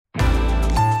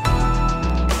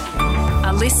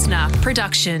listener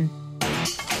production.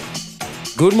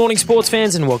 Good morning, sports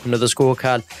fans, and welcome to The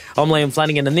Scorecard. I'm Liam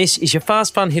Flanagan, and this is your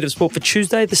fast, fun hit of sport for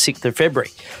Tuesday, the 6th of February.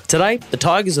 Today, the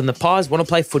Tigers and the Pies want to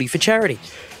play footy for charity.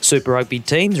 Super Rugby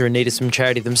teams are in need of some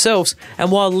charity themselves,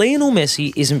 and while Lionel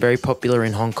Messi isn't very popular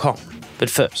in Hong Kong.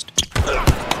 But first...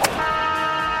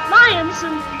 Lions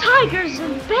and tigers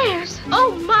and bears,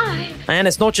 oh my! And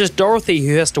it's not just Dorothy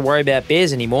who has to worry about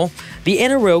bears anymore. The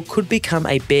NRL could become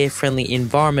a bear-friendly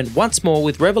environment once more,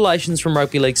 with revelations from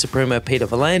Rugby League Supremo Peter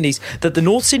V'landys that the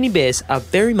North Sydney Bears are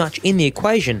very much in the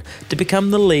equation to become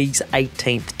the league's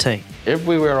 18th team.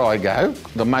 Everywhere I go,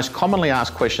 the most commonly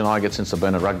asked question I get since I've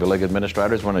been a rugby league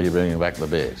administrator is, when are you bringing back the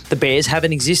Bears? The Bears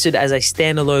haven't existed as a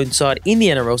standalone side in the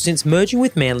NRL since merging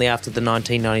with Manly after the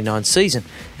 1999 season,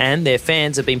 and their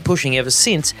fans have been pushing ever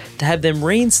since to have them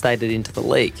reinstated into the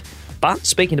league. But,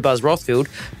 speaking to Buzz Rothfield,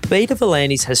 Peter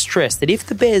V'landys has stressed that if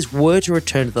the Bears were to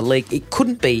return to the league, it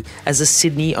couldn't be as a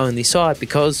Sydney-only side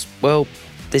because, well,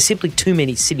 there's simply too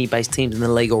many Sydney-based teams in the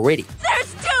league already.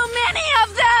 There's too many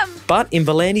of them! But in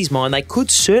V'landys' mind, they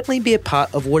could certainly be a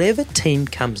part of whatever team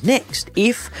comes next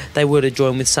if they were to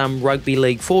join with some rugby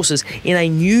league forces in a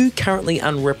new, currently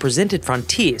unrepresented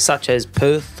frontier, such as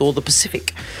Perth or the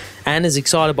Pacific. And as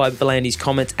excited by V'landys'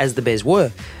 comments as the Bears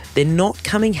were, they're not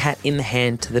coming hat in the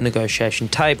hand to the negotiation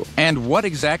table. And what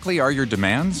exactly are your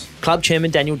demands? Club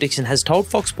chairman Daniel Dixon has told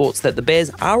Fox Sports that the Bears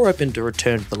are open to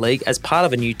return to the league as part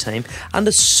of a new team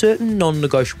under certain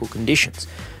non-negotiable conditions.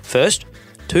 First,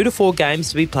 2 to 4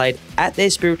 games to be played at their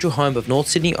spiritual home of North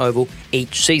Sydney Oval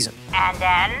each season. And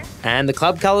then? And the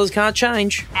club colours can't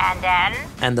change. And then?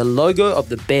 And the logo of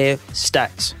the Bear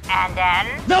stays. And then?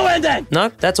 No and then! No,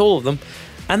 that's all of them.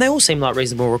 And they all seem like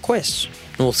reasonable requests.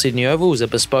 North Sydney Oval is a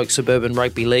bespoke suburban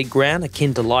rugby league ground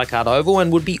akin to Leichhardt Oval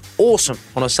and would be awesome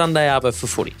on a Sunday arvo for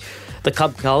footy. The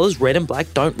club colours, red and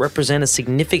black, don't represent a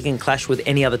significant clash with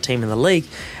any other team in the league,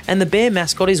 and the Bear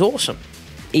mascot is awesome,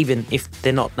 even if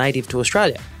they're not native to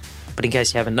Australia. But in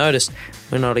case you haven't noticed,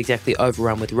 we're not exactly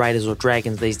overrun with Raiders or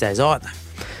Dragons these days either.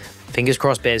 Fingers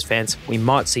crossed, Bears fans, we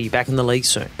might see you back in the league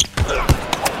soon.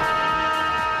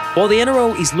 While the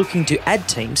NRL is looking to add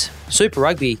teams, Super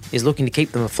Rugby is looking to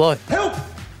keep them afloat. Help!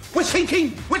 We're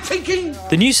sinking! We're sinking!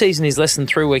 The new season is less than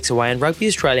 3 weeks away, and Rugby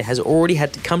Australia has already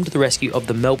had to come to the rescue of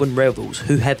the Melbourne Rebels,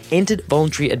 who have entered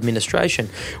voluntary administration,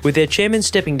 with their chairman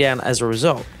stepping down as a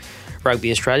result.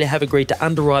 Rugby Australia have agreed to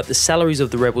underwrite the salaries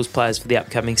of the Rebels players for the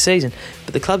upcoming season,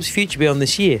 but the club's future beyond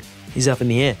this year is up in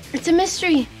the air. It's a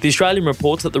mystery. The Australian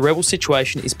reports that the Rebels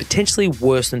situation is potentially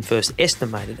worse than first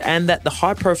estimated, and that the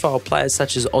high-profile players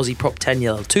such as Aussie prop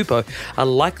Taniela Tupou are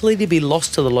likely to be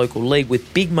lost to the local league,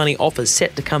 with big money offers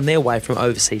set to come their way from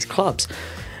overseas clubs.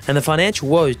 And the financial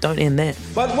woes don't end there.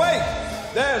 But wait!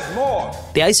 There's more!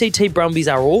 The ACT Brumbies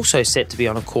are also set to be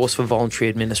on a course for voluntary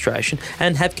administration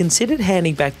and have considered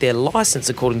handing back their licence,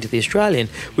 according to The Australian,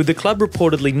 with the club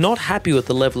reportedly not happy with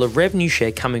the level of revenue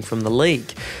share coming from the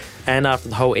league. And after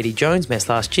the whole Eddie Jones mess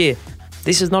last year,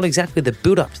 this is not exactly the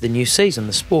build-up to the new season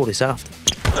the sport is after.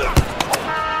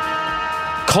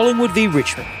 Collingwood v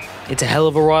Richmond. It's a hell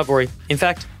of a rivalry. In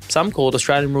fact, some call it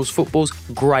Australian rules football's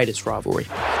greatest rivalry.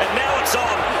 And now it's on.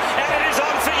 And it is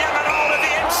on for Yamanol at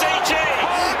the MCG.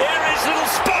 There is little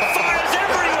spot fires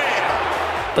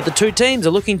everywhere. But the two teams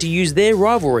are looking to use their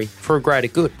rivalry for a greater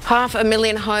good.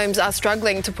 500,000 homes are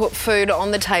struggling to put food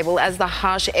on the table as the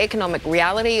harsh economic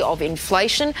reality of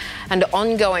inflation and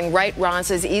ongoing rate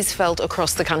rises is felt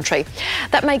across the country.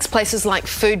 That makes places like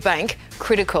Food Bank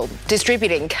critical,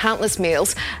 distributing countless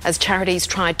meals as charities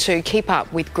try to keep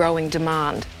up with growing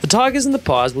demand. The Tigers and the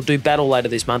Pies will do battle later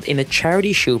this month in a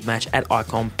charity shield match at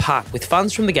Icon Park, with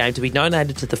funds from the game to be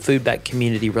donated to the Food Bank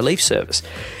Community Relief Service.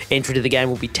 Entry to the game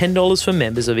will be $10 for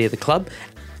members of either club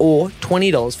or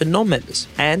 $20 for non-members,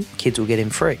 and kids will get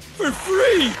in free. For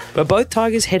free! But both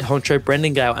Tigers head honcho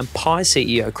Brendan Gale and Pie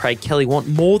CEO Craig Kelly want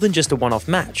more than just a one-off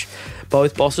match.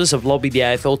 Both bosses have lobbied the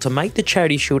AFL to make the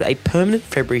Charity Shield a permanent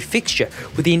February fixture,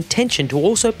 with the intention to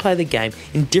also play the game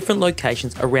in different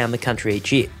locations around the country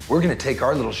each year. We're going to take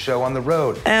our little show on the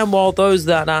road. And while those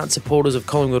that aren't supporters of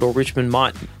Collingwood or Richmond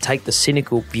might take the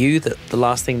cynical view that the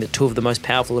last thing that two of the most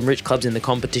powerful and rich clubs in the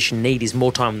competition need is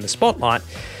more time in the spotlight,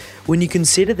 when you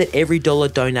consider that every dollar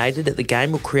donated at the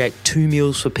game will create 2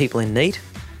 meals for people in need,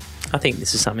 I think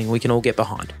this is something we can all get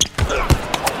behind.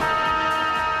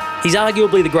 He's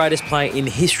arguably the greatest player in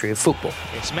the history of football.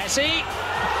 It's Messi.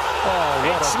 Oh,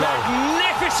 what it's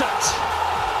magnificent.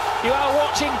 You are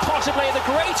watching possibly the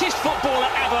greatest footballer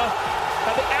ever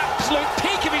at the absolute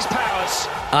peak of his powers.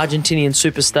 Argentinian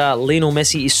superstar Lionel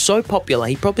Messi is so popular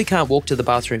he probably can't walk to the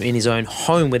bathroom in his own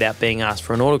home without being asked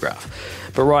for an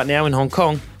autograph. But right now in Hong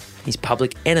Kong, his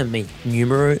public enemy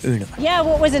numero uno. Yeah,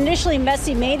 what was initially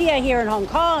messy mania here in Hong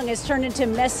Kong has turned into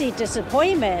messy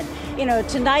disappointment. You know,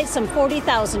 tonight some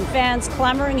 40,000 fans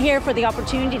clamoring here for the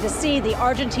opportunity to see the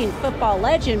Argentine football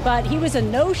legend, but he was a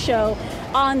no-show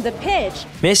on the pitch.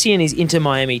 Messi and his Inter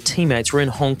Miami teammates were in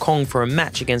Hong Kong for a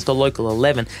match against a local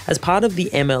 11 as part of the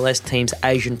MLS team's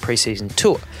Asian preseason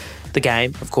tour. The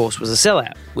game, of course, was a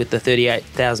sellout, with the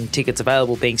 38,000 tickets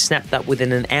available being snapped up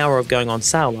within an hour of going on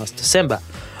sale last December.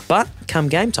 But come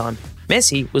game time,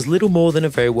 Messi was little more than a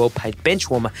very well-paid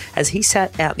benchwarmer as he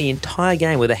sat out the entire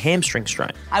game with a hamstring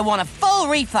strain. I want a full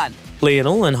refund.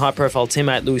 Lionel and high-profile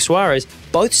teammate Luis Suarez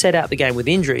both sat out the game with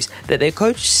injuries that their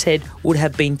coach said would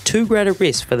have been too great a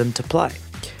risk for them to play.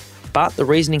 But the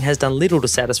reasoning has done little to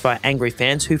satisfy angry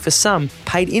fans who, for some,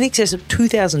 paid in excess of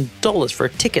 $2,000 for a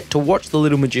ticket to watch the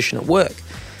little magician at work.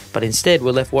 But instead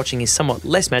were left watching his somewhat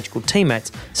less magical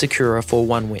teammates secure a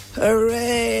 4-1 win.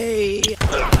 Hooray!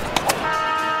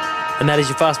 And that is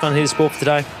your Fast Fun Hit of Sport for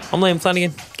today. I'm Liam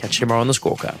Flanagan. Catch you tomorrow on the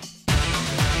scorecard.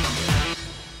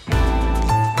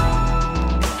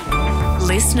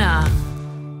 Listener.